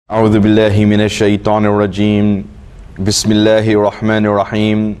أعوذ بالله من الشيطان الرجيم بسم الله الرحمن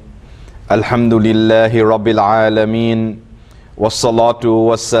الرحيم الحمد لله رب العالمين والصلاة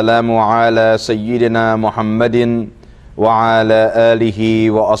والسلام على سيدنا محمد وعلى آله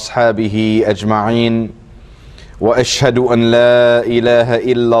وأصحابه أجمعين وأشهد أن لا إله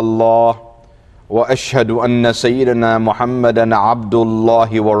إلا الله وأشهد أن سيدنا محمدا عبد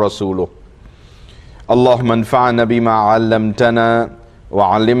الله ورسوله اللهم انفعنا بما علمتنا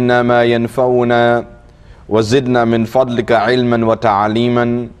وعلمنا ما ينفعنا وزدنا من فضلك علما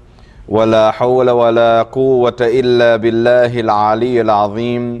وتعليما ولا حول ولا قوة إلا بالله العلي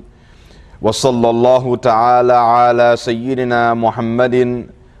العظيم وصلى الله تعالى على سيدنا محمد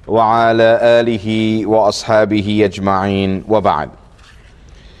وعلى آله وأصحابه أجمعين وبعد.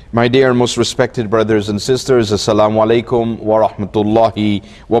 My dear most respected brothers and sisters, Assalamu alaikum wa rahmatullahi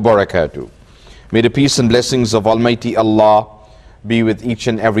wa barakatuh. May the peace and blessings of Almighty Allah be with each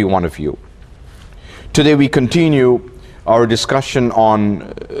and every one of you. Today we continue our discussion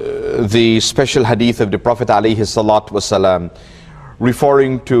on the special hadith of the Prophet alayhi salatu wasalam,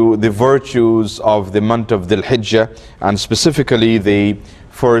 referring to the virtues of the month of Dhul Hijjah, and specifically the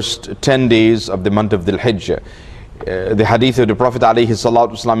first 10 days of the month of Dhul Hijjah. The hadith of the Prophet alayhi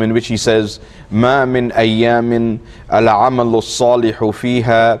salatu wasalam, in which he says, "Ma min ayyamin al-amalu as-salihu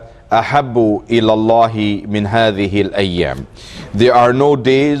fiha ahabbu ila Allahi min hadhihi al-ayyam." There are no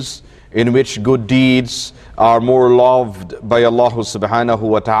days in which good deeds are more loved by Allah subhanahu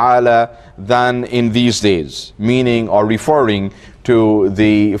wa ta'ala than in these days, meaning or referring to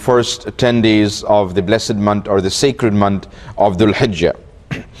the first 10 days of the blessed month or the sacred month of Dhul Hijjah.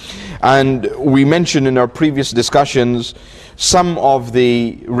 And we mentioned in our previous discussions some of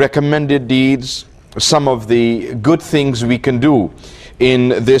the recommended deeds, some of the good things we can do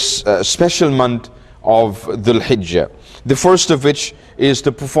in this special month of Dhul Hijjah. The first of which is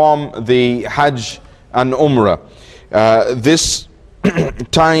to perform the Hajj and Umrah. This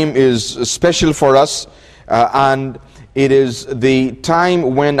time is special for us, and it is the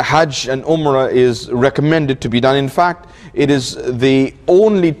time when Hajj and Umrah is recommended to be done. In fact, it is the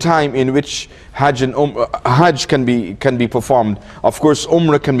only time in which Hajj can be performed. Of course,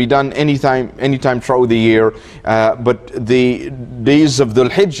 Umrah can be done anytime throughout the year, but the days of Dhul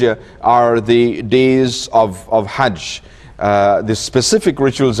Hijjah are the days of Hajj. The specific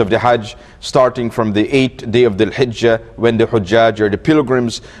rituals of the Hajj, starting from the 8th day of Dhul Hijjah, when the Hujjaj or the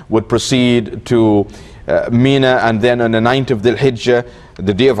pilgrims would proceed to Mina, and then on the 9th of Dhul Hijjah,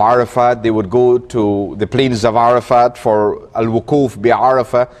 the day of Arafat, they would go to the plains of Arafat for Al-Wukuf bi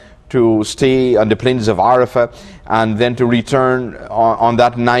Arafah, to stay on the plains of Arafah, and then to return on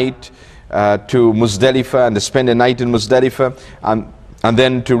that night to Muzdalifah and to spend the night in Muzdalifah, and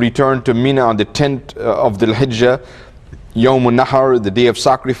then to return to Mina on the 10th of Dhul Hijjah, Yawm al-Nahar, the day of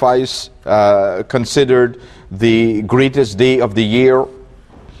sacrifice, considered the greatest day of the year,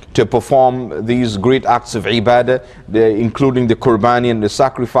 to perform these great acts of ibadah, including the Qurbani and the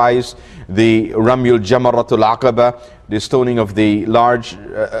sacrifice, the Ramyul Jamaratul Aqaba, the stoning of the large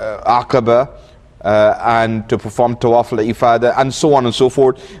Aqaba, and to perform Tawaf al-Ifadah, and so on and so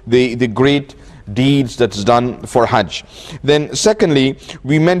forth, the great deeds that's done for Hajj. Then secondly,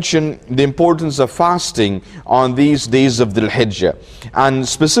 we mention the importance of fasting on these days of Dhul Hijjah, and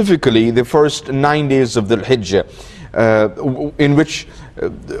specifically the first 9 days of Dhul Hijjah, in which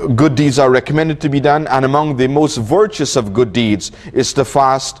good deeds are recommended to be done, and among the most virtuous of good deeds is to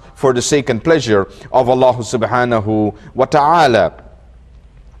fast for the sake and pleasure of Allah subhanahu wa ta'ala.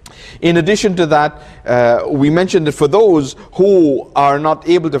 In addition to that, we mentioned that for those who are not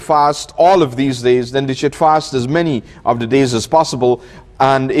able to fast all of these days, then they should fast as many of the days as possible.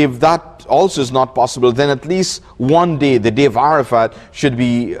 And if that also is not possible, then at least one day, the day of Arafat, should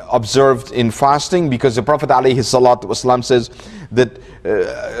be observed in fasting, because the Prophet ﷺ says that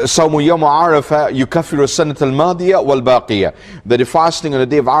صَوْمُ يَوْمُ عَرَفَةَ يُكَفِّرُ السَّنَةَ الْمَاضِيَةَ وَالْبَاقِيَةَ, that the fasting on the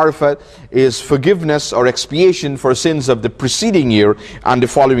day of Arafat is forgiveness or expiation for sins of the preceding year and the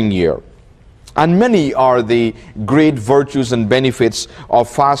following year. And many are the great virtues and benefits of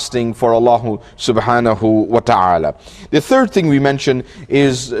fasting for Allah subhanahu wa ta'ala. The third thing we mention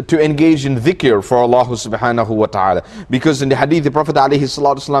is to engage in dhikr for Allah subhanahu wa ta'ala. Because in the hadith, the Prophet alayhi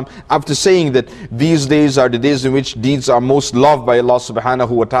salatu wasalam, after saying that these days are the days in which deeds are most loved by Allah subhanahu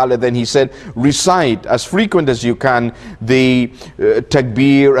wa ta'ala, then he said, recite as frequent as you can the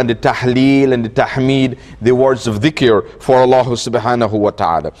takbir and the tahleel and the tahmeed, the words of dhikr for Allah subhanahu wa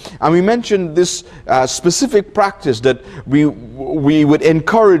ta'ala. And we mentioned this specific practice that we would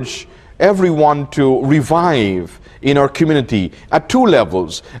encourage everyone to revive in our community at two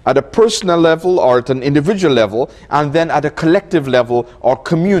levels, at a personal level or at an individual level, and then at a collective level or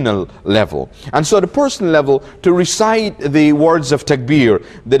communal level. And so at a personal level, to recite the words of takbir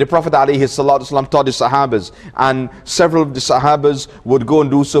that the Prophet ﷺ taught the Sahabas, and several of the Sahabas would go and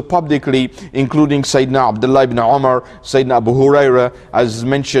do so publicly, including Sayyidina Abdullah ibn Umar, Sayyidina Abu Huraira, as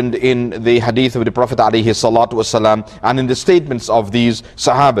mentioned in the hadith of the Prophet ﷺ, and in the statements of these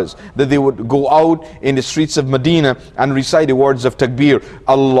Sahabas, that they would go out in the streets of Medina and recite the words of takbir.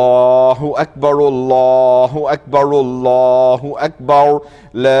 Allahu Akbar, Allahu Akbar, Allahu Akbar,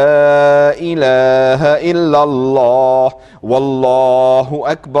 La ilaha illallah, Wallahu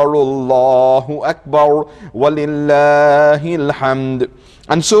Akbar, Allahu Akbar, Walillahi alhamd.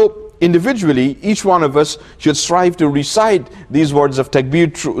 And so individually, each one of us should strive to recite these words of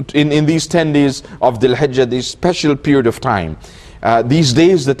takbir in these 10 days of Dhul Hijjah, this special period of time. These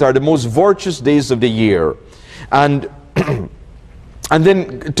days that are the most virtuous days of the year. And and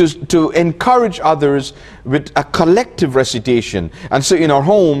then to encourage others with a collective recitation. And so in our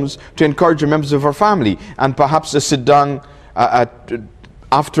homes, to encourage the members of our family, and perhaps to sit down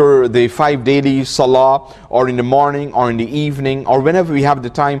after the 5 daily salah, or in the morning, or in the evening, or whenever we have the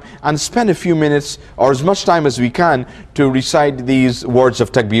time, and spend a few minutes, or as much time as we can, to recite these words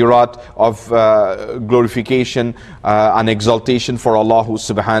of takbirat, of glorification and exaltation for Allah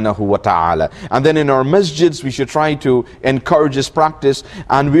subhanahu wa ta'ala. And then in our masjids, we should try to encourage this practice,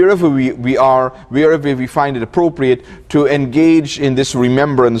 and wherever we are, wherever we find it appropriate, to engage in this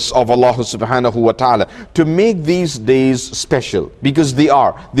remembrance of Allah subhanahu wa ta'ala, to make these days special, because they are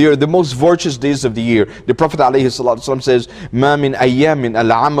the most virtuous days of the year. The Prophet ﷺ says, "Ma min ayyamin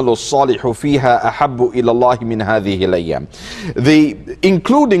al-amalu as-salihu fiha ahabbu ila Allah min hadhihi al-ayyam."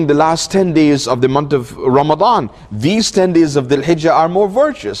 Including the last 10 days of the month of Ramadan, these 10 days of Dhul Hijjah are more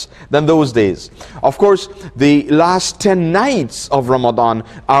virtuous than those days. Of course, the last 10 nights of Ramadan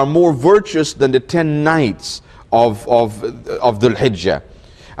are more virtuous than the 10 nights of Dhul Hijjah.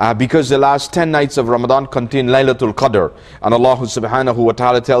 Because the last 10 nights of Ramadan contain Laylatul Qadr, and Allah subhanahu wa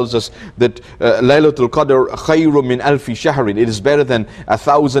ta'ala tells us that Laylatul Qadr khayru min alfi shahrin, it is better than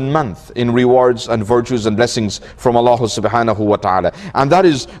 1,000 months in rewards and virtues and blessings from Allah subhanahu wa ta'ala. And that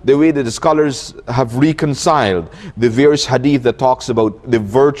is the way that the scholars have reconciled the various hadith that talks about the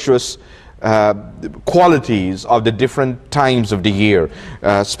virtuous qualities of the different times of the year,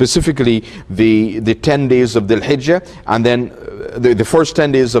 specifically the 10 days of Dhul Hijjah, and then the first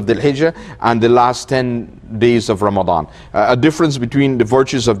 10 days of Dhul Hijjah and the last 10 days of Ramadan. A difference between the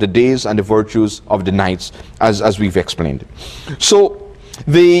virtues of the days and the virtues of the nights, as we've explained. So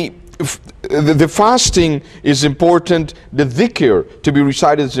the fasting is important, the dhikr to be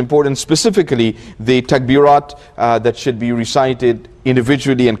recited is important, specifically the takbirat that should be recited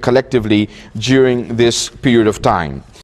individually and collectively during this period of time.